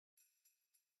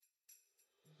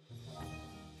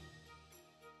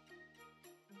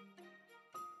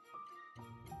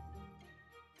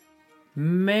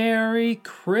Merry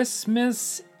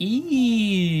Christmas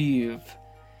Eve!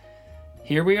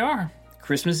 Here we are,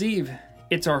 Christmas Eve.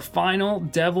 It's our final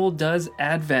Devil Does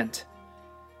Advent.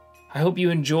 I hope you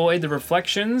enjoy the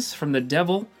reflections from the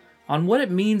devil on what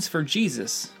it means for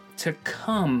Jesus to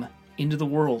come into the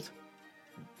world.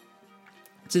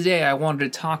 Today I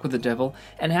wanted to talk with the devil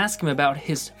and ask him about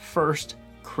his first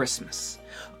Christmas.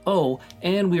 Oh,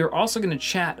 and we are also going to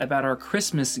chat about our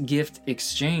Christmas gift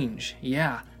exchange.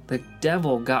 Yeah, the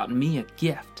devil got me a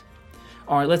gift.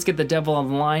 All right, let's get the devil on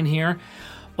the line here.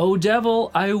 Oh,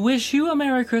 devil, I wish you a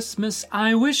Merry Christmas.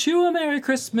 I wish you a Merry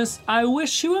Christmas. I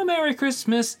wish you a Merry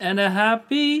Christmas and a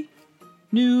Happy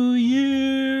New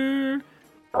Year.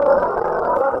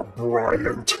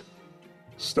 Bryant,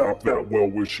 stop that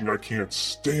well-wishing. I can't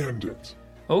stand it.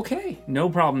 Okay, no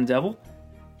problem, devil.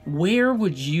 Where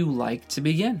would you like to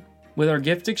begin? With our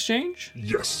gift exchange?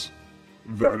 Yes,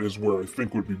 that is where I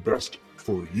think would be best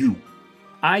for you.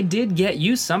 I did get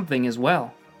you something as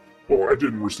well. Oh, I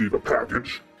didn't receive a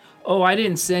package. Oh, I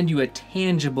didn't send you a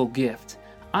tangible gift.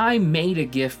 I made a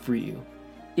gift for you.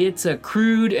 It's a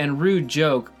crude and rude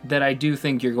joke that I do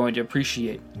think you're going to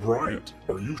appreciate. Bryant,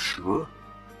 are you sure?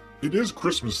 It is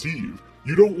Christmas Eve.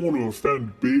 You don't want to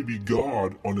offend baby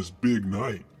God on his big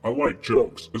night. I like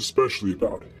jokes, especially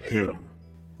about him.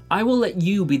 I will let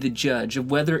you be the judge of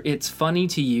whether it's funny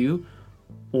to you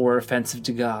or offensive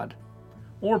to God.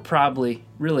 Or probably,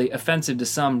 really, offensive to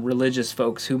some religious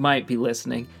folks who might be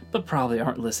listening, but probably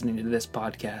aren't listening to this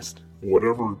podcast.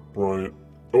 Whatever, Bryant.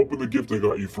 Open the gift I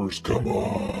got you first. Come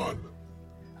on.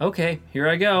 Okay, here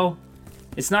I go.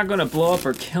 It's not going to blow up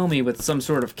or kill me with some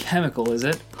sort of chemical, is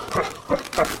it?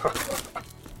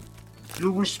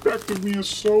 Your respect of me is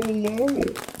so low.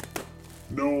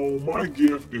 No, my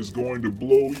gift is going to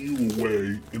blow you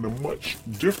away in a much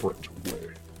different way.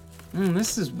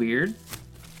 This is weird.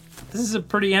 This is a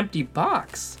pretty empty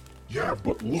box. Yeah,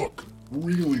 but look.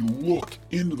 Really look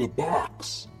into the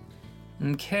box.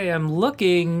 Okay, I'm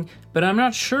looking, but I'm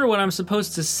not sure what I'm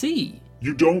supposed to see.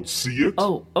 You don't see it?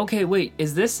 Oh, okay, wait,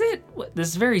 is this it? What,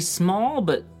 this very small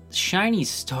but shiny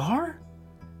star?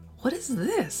 What is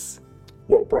this?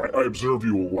 Well, Brian, I observe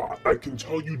you a lot. I can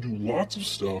tell you do lots of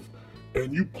stuff,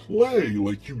 and you play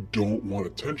like you don't want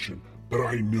attention, but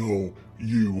I know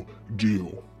you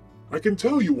do. I can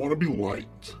tell you want to be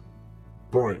liked.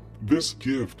 Brian, this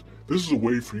gift, this is a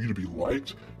way for you to be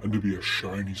liked and to be a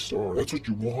shiny star. That's what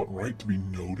you want, right? To be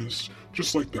noticed,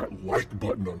 just like that like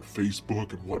button on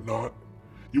Facebook and whatnot.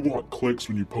 You want clicks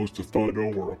when you post a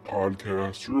photo or a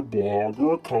podcast or a blog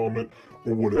or a comment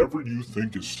or whatever you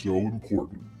think is so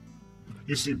important.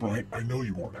 You see, Brian, I know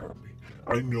you aren't happy.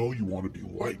 I know you want to be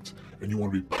liked, and you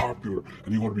want to be popular,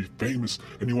 and you want to be famous,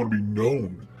 and you want to be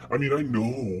known. I mean, I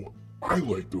know I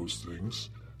like those things.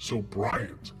 So,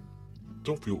 Bryant,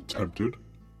 don't feel tempted.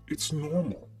 It's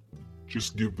normal.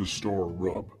 Just give the star a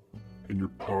rub in your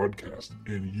podcast,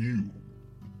 and you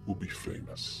will be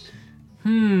famous.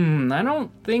 I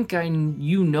don't think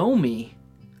you know me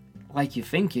like you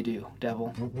think you do,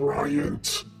 devil.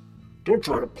 Bryant, don't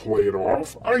try to play it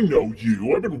off. I know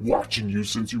you. I've been watching you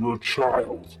since you were a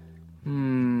child.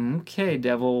 Okay,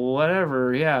 devil,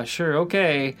 whatever. Yeah, sure,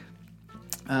 okay.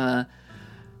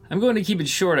 I'm going to keep it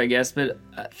short, I guess, but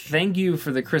thank you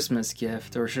for the Christmas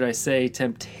gift, or should I say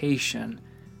temptation.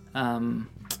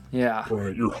 Yeah.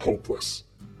 Bryant, you're hopeless.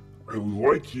 I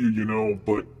like you,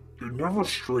 but you're never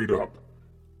straight up.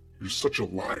 You're such a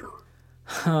liar.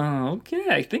 Okay,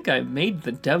 I think I made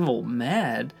the devil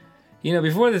mad.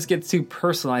 Before this gets too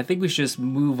personal, I think we should just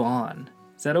move on.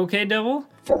 Is that okay, devil?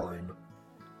 Fine.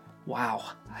 Wow,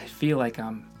 I feel like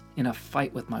I'm in a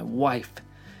fight with my wife.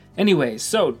 Anyway,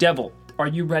 so, devil, are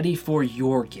you ready for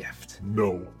your gift?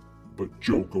 No, but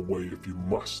joke away if you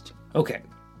must. Okay,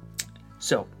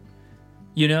 so,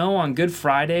 on Good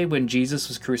Friday when Jesus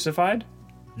was crucified?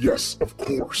 Yes, of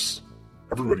course.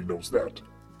 Everybody knows that.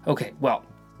 Okay, well,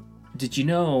 did you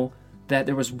know that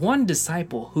there was one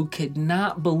disciple who could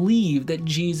not believe that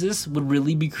Jesus would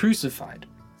really be crucified?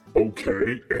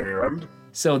 Okay, and?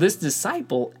 So this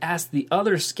disciple asked the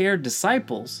other scared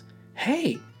disciples,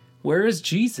 "Hey, where is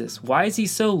Jesus? Why is he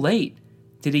so late?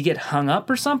 Did he get hung up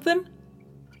or something?"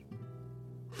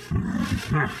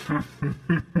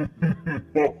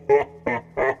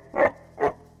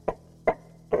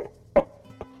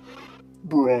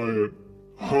 Brian,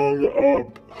 hung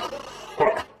up.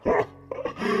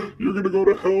 You're gonna go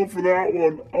to hell for that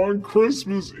one on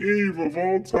Christmas Eve of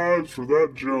all times for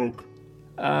that joke.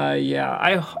 Yeah,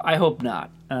 I hope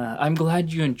not. I'm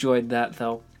glad you enjoyed that,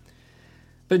 though.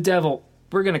 But, Devil,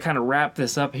 we're going to kind of wrap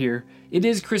this up here. It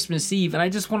is Christmas Eve, and I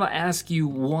just want to ask you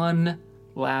one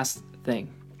last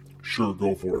thing. Sure,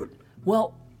 go for it.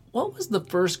 Well, what was the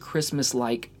first Christmas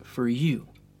like for you?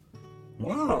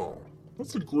 Wow,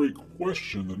 that's a great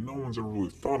question that no one's ever really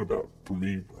thought about for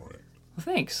me, Brian. Well,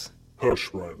 thanks. Hush,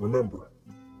 Brian, remember,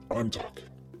 I'm talking.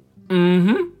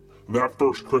 Mm-hmm. That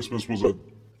first Christmas was a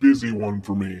busy one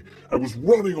for me. I was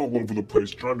running all over the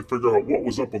place trying to figure out what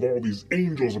was up with all these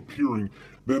angels appearing,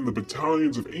 then the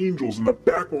battalions of angels in the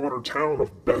backwater town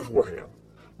of Bethlehem.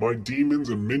 My demons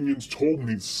and minions told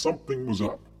me something was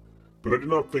up, but I did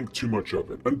not think too much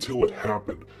of it until it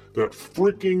happened. That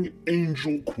freaking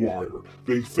angel choir.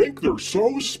 They think they're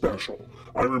so special.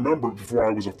 I remember before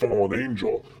I was a fallen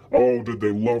angel. Oh, did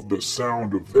they love the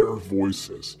sound of their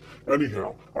voices.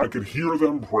 Anyhow, I could hear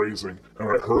them praising, and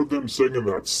I heard them singing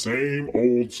that same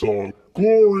old song,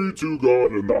 "Glory to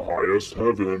God in the highest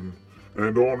heaven,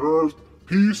 and on earth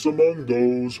peace among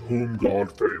those whom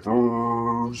God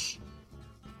favors."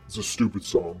 It's a stupid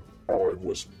song. I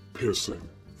was pissing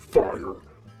fire.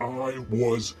 I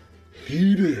was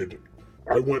heated.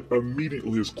 I went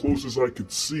immediately as close as I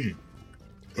could see.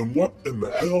 And what in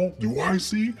the hell do I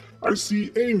see? I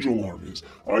see angel armies.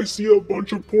 I see a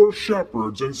bunch of poor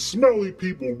shepherds and smelly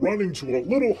people running to a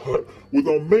little hut with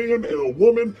a man and a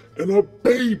woman and a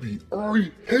baby.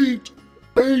 I hate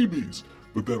babies.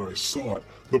 But then I saw it,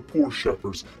 the poor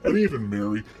shepherds, and even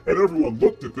Mary, and everyone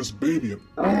looked at this baby and,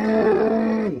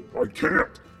 oh, I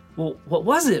can't. Well, what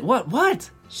was it?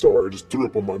 What? Sorry, I just threw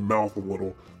up on my mouth a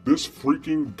little. This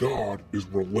freaking God is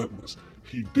relentless.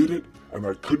 He did it, and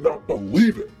I could not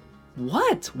believe it.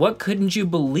 What? What couldn't you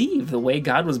believe? The way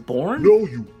God was born? No,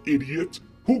 you idiot.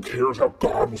 Who cares how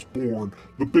God was born?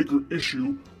 The bigger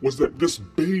issue was that this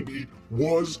baby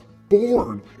was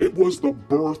born. It was the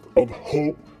birth of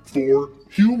hope for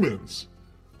humans.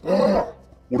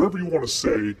 Whatever you want to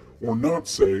say or not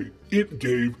say, it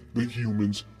gave the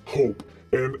humans hope.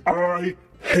 And I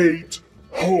hate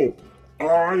hope.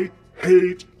 I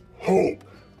hate hope.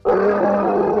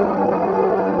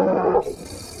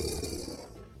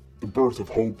 The birth of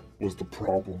hope was the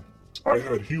problem. I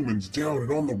had humans down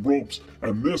and on the ropes,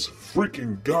 and this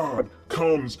freaking God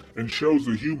comes and shows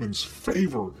the humans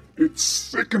favor. It's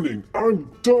sickening.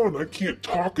 I'm done. I can't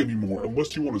talk anymore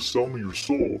unless you want to sell me your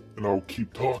soul, and I'll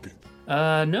keep talking.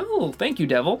 No, thank you,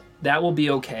 Devil. That will be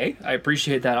okay. I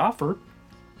appreciate that offer.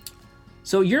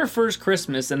 So your first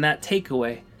Christmas and that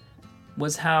takeaway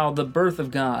was how the birth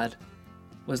of God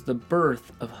was the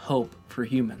birth of hope for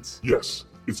humans. Yes,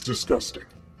 it's disgusting.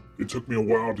 It took me a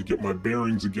while to get my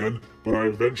bearings again, but I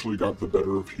eventually got the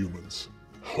better of humans.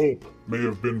 Hope may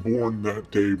have been born that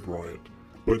day, Bryant,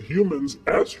 but humans,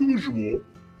 as usual,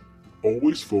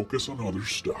 always focus on other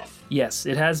stuff. Yes,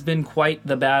 it has been quite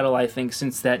the battle, I think,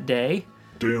 since that day.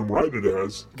 Damn right it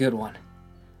has. Good one.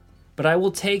 But I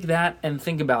will take that and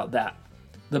think about that.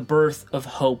 The birth of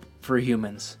hope for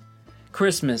humans.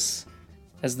 Christmas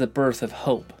as the birth of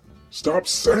hope. Stop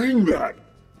saying that!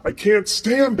 I can't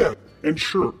stand that! And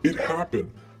sure, it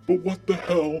happened, but what the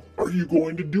hell are you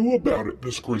going to do about it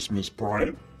this Christmas,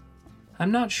 Bryant?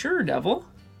 I'm not sure, Devil,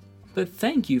 but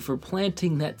thank you for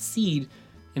planting that seed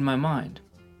in my mind.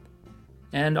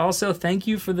 And also thank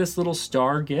you for this little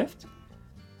star gift.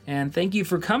 And thank you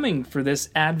for coming for this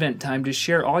Advent time to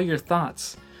share all your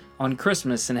thoughts on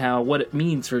Christmas and what it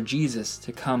means for Jesus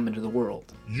to come into the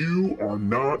world. You are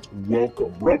not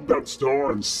welcome. Rub that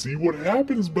star and see what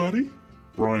happens, buddy.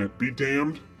 Bryant, be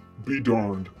damned, be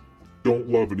darned. Don't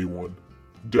love anyone.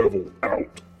 Devil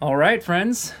out. All right,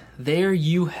 friends, there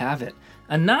you have it.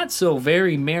 A not so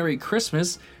very Merry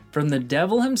Christmas from the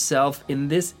Devil himself in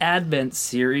this Advent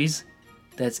series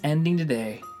that's ending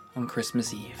today on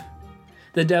Christmas Eve.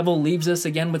 The Devil leaves us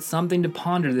again with something to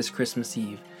ponder this Christmas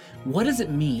Eve. What does it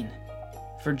mean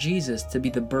for Jesus to be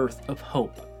the birth of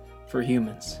hope for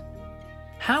humans?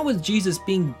 How is Jesus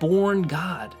being born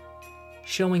God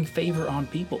showing favor on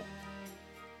people?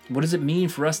 What does it mean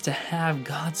for us to have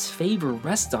God's favor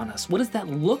rest on us? What does that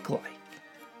look like?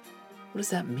 What does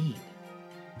that mean?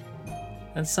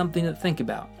 That's something to think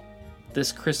about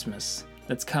this Christmas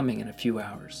that's coming in a few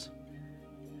hours.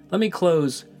 Let me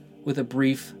close with a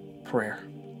brief prayer.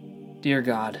 Dear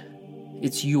God,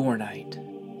 it's your night.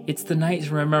 It's the night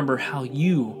to remember how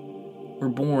you were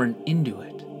born into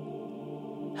it.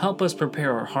 Help us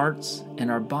prepare our hearts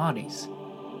and our bodies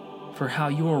for how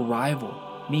your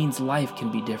arrival means life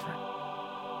can be different.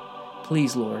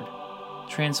 Please, Lord,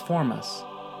 transform us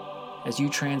as you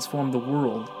transformed the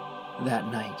world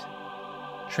that night.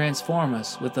 Transform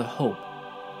us with the hope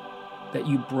that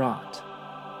you brought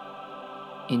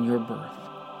in your birth.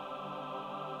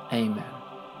 Amen.